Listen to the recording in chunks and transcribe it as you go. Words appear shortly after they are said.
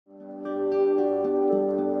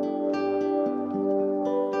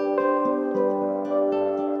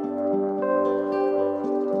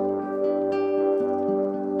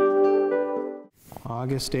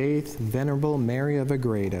August 8th, Venerable Mary of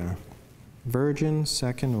Agreda, Virgin,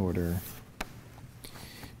 Second Order.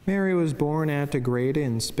 Mary was born at Agreda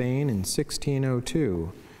in Spain in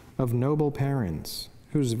 1602, of noble parents,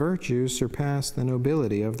 whose virtues surpassed the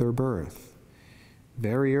nobility of their birth.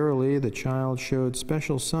 Very early, the child showed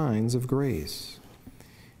special signs of grace.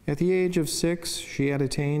 At the age of 6, she had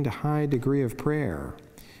attained a high degree of prayer,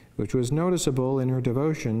 which was noticeable in her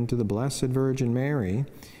devotion to the Blessed Virgin Mary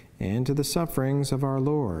and to the sufferings of our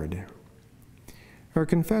Lord. Her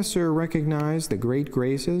confessor recognized the great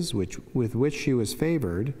graces with which she was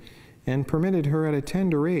favored and permitted her at a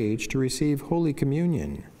tender age to receive Holy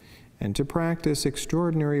Communion and to practice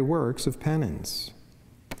extraordinary works of penance.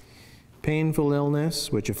 Painful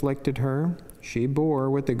illness which afflicted her, she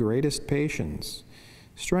bore with the greatest patience,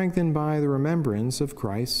 strengthened by the remembrance of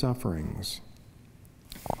Christ's sufferings.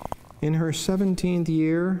 In her 17th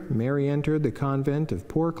year, Mary entered the convent of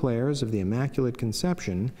Poor Clares of the Immaculate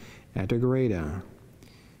Conception at Agreda.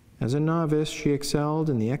 As a novice, she excelled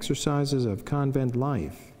in the exercises of convent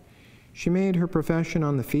life. She made her profession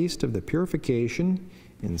on the Feast of the Purification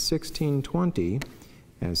in 1620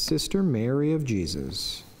 as Sister Mary of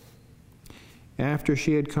Jesus. After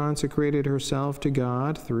she had consecrated herself to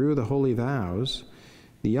God through the holy vows,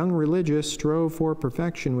 the young religious strove for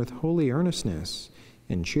perfection with holy earnestness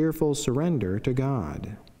and cheerful surrender to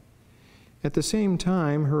God. At the same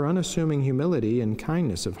time, her unassuming humility and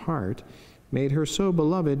kindness of heart made her so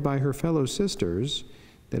beloved by her fellow sisters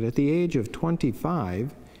that at the age of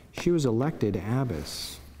 25, she was elected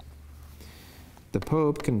abbess. The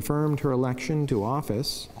Pope confirmed her election to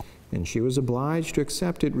office, and she was obliged to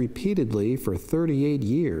accept it repeatedly for 38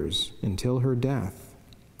 years until her death.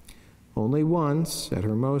 Only once, at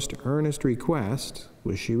her most earnest request,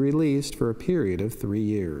 was she released for a period of 3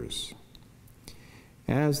 years.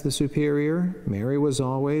 As the superior, Mary was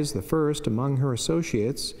always the first among her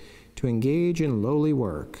associates to engage in lowly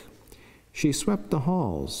work. She swept the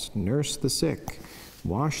halls, nursed the sick,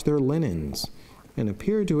 washed their linens, and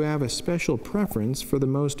appeared to have a special preference for the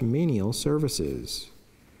most menial services.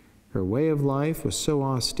 Her way of life was so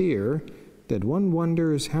austere that one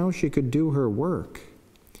wonders how she could do her work.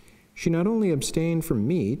 She not only abstained from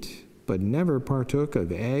meat, but never partook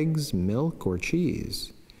of eggs, milk, or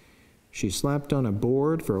cheese. She slept on a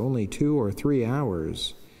board for only 2 or 3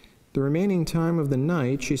 hours. The remaining time of the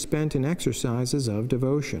night she spent in exercises of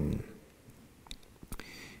devotion.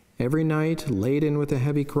 Every night, laden with a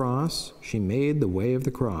heavy cross, she made the way of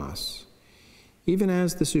the cross. Even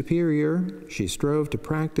as the superior, she strove to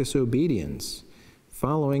practice obedience,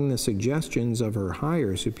 following the suggestions of her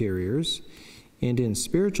higher superiors, and in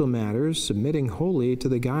spiritual matters submitting wholly to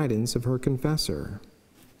the guidance of her confessor.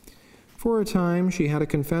 For a time, she had a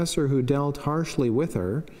confessor who dealt harshly with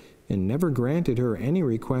her and never granted her any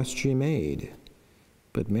request she made.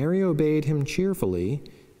 But Mary obeyed him cheerfully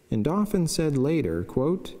and often said later,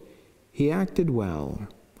 quote, "He acted well.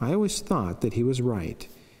 I always thought that he was right,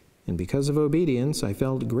 and because of obedience I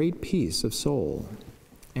felt great peace of soul."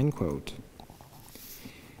 End quote.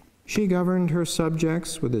 She governed her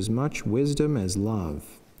subjects with as much wisdom as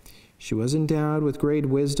love. She was endowed with great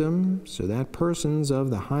wisdom, so that persons of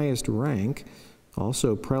the highest rank,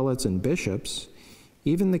 also prelates and bishops,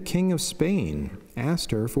 even the King of Spain,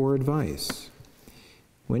 asked her for advice.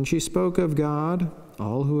 When she spoke of God,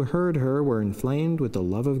 all who heard her were inflamed with the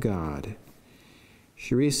love of God.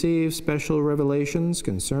 She received special revelations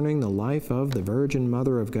concerning the life of the Virgin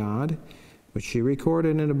Mother of God, which she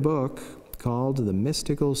recorded in a book called The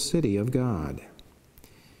Mystical City of God.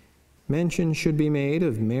 Mention should be made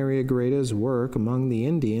of Mary Agreda's work among the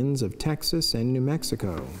Indians of Texas and New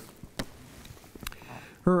Mexico.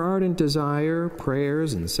 Her ardent desire,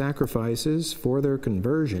 prayers, and sacrifices for their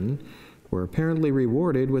conversion were apparently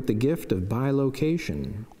rewarded with the gift of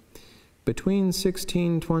bilocation. Between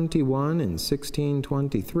 1621 and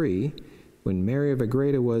 1623, when Mary of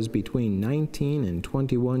Agreda was between 19 and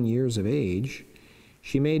 21 years of age,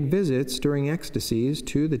 she made visits during ecstasies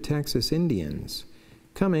to the Texas Indians,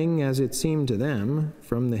 coming, as it seemed to them,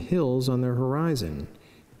 from the hills on their horizon,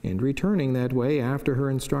 and returning that way after her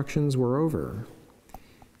instructions were over.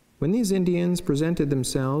 When these Indians presented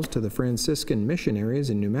themselves to the Franciscan missionaries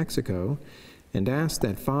in New Mexico and asked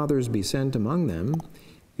that fathers be sent among them,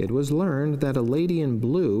 it was learned that a lady in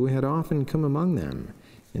blue had often come among them,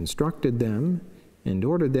 instructed them, and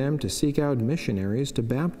ordered them to seek out missionaries to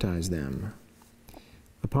baptize them.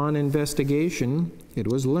 Upon investigation, it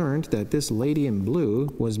was learned that this lady in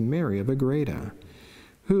blue was Mary of Agreda,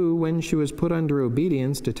 who, when she was put under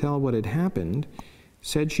obedience to tell what had happened,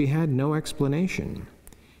 said she had no explanation.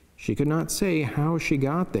 She could not say how she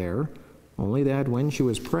got there, only that when she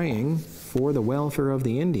was praying for the welfare of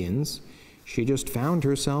the Indians, she just found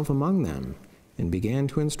herself among them and began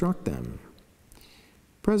to instruct them.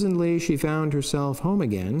 Presently she found herself home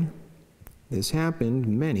again. This happened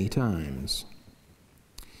many times.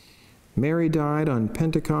 Mary died on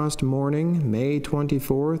Pentecost morning, May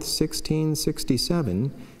 24th,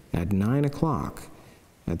 1667, at 9 o'clock.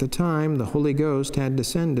 At the time, the Holy Ghost had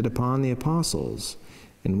descended upon the apostles,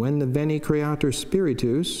 and when the Veni Creator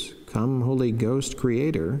Spiritus, come Holy Ghost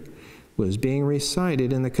Creator, was being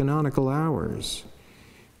recited in the canonical hours,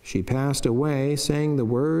 she passed away saying the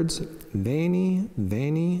words, Veni,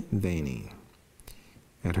 Veni, Veni.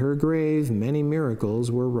 At her grave, many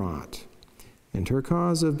miracles were wrought, and her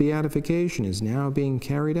cause of beatification is now being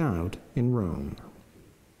carried out in Rome.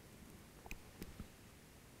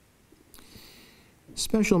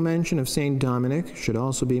 Special mention of Saint Dominic should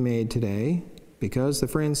also be made today, because the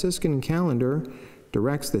Franciscan calendar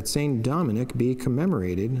directs that Saint Dominic be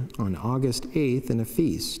commemorated on August 8th in a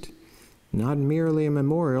feast, not merely a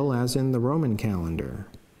memorial as in the Roman calendar.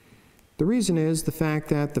 The reason is the fact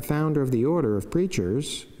that the founder of the Order of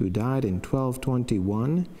Preachers, who died in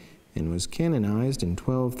 1221 and was canonized in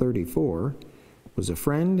 1234, was a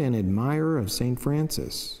friend and admirer of St.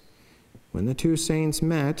 Francis. When the two saints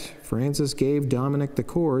met, Francis gave Dominic the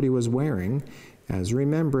cord he was wearing as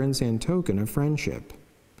remembrance and token of friendship.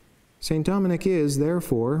 St. Dominic is,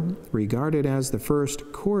 therefore, regarded as the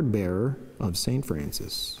first cord-bearer of St.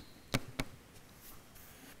 Francis.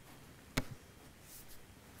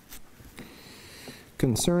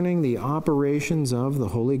 Concerning the operations of the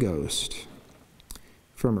Holy Ghost.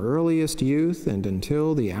 From earliest youth and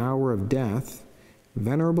until the hour of death,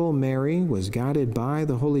 Venerable Mary was guided by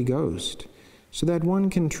the Holy Ghost, so that one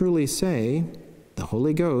can truly say, the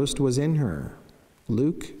Holy Ghost was in her.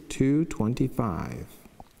 Luke 2:25.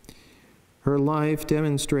 Her life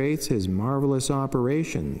demonstrates his marvelous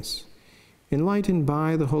operations. Enlightened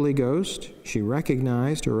by the Holy Ghost, she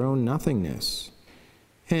recognized her own nothingness.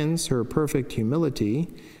 Hence her perfect humility,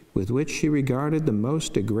 with which she regarded the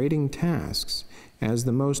most degrading tasks as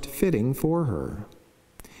the most fitting for her.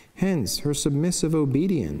 Hence her submissive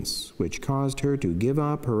obedience, which caused her to give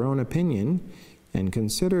up her own opinion and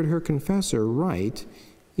considered her confessor right,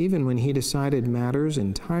 even when he decided matters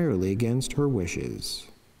entirely against her wishes.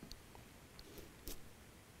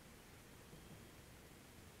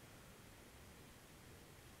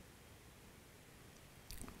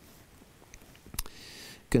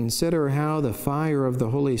 Consider how the fire of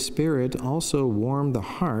the Holy Spirit also warmed the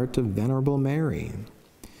heart of Venerable Mary.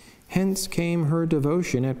 Hence came her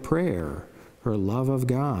devotion at prayer, her love of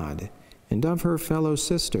God, and of her fellow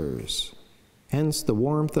sisters. Hence the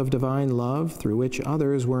warmth of divine love through which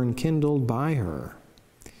others were enkindled by her.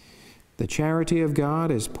 The charity of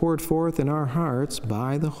God is poured forth in our hearts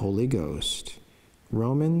by the Holy Ghost.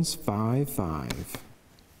 Romans 5:5.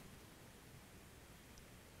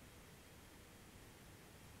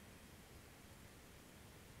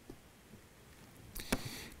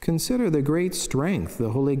 Consider the great strength the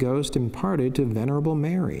Holy Ghost imparted to Venerable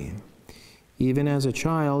Mary. Even as a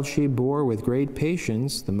child, she bore with great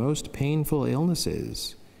patience the most painful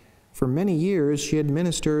illnesses. For many years, she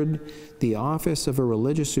administered the office of a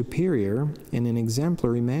religious superior in an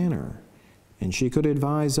exemplary manner, and she could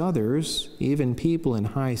advise others, even people in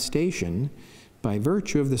high station, by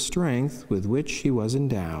virtue of the strength with which she was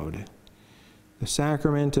endowed. The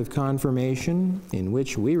sacrament of confirmation, in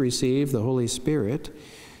which we receive the Holy Spirit,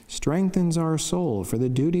 strengthens our soul for the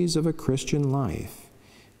duties of a Christian life,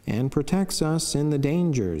 and protects us in the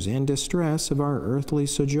dangers and distress of our earthly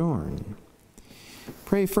sojourn.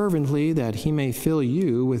 Pray fervently that he may fill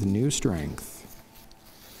you with new strength.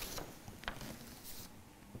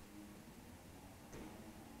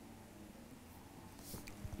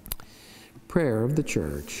 Prayer of the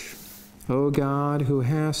Church. O God, who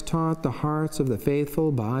hast taught the hearts of the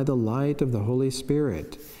faithful by the light of the Holy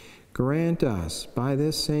Spirit, grant us, by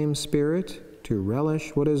this same Spirit, to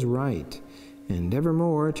relish what is right, and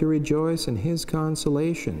evermore to rejoice in his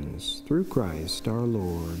consolations, through Christ our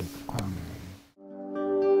Lord. Amen.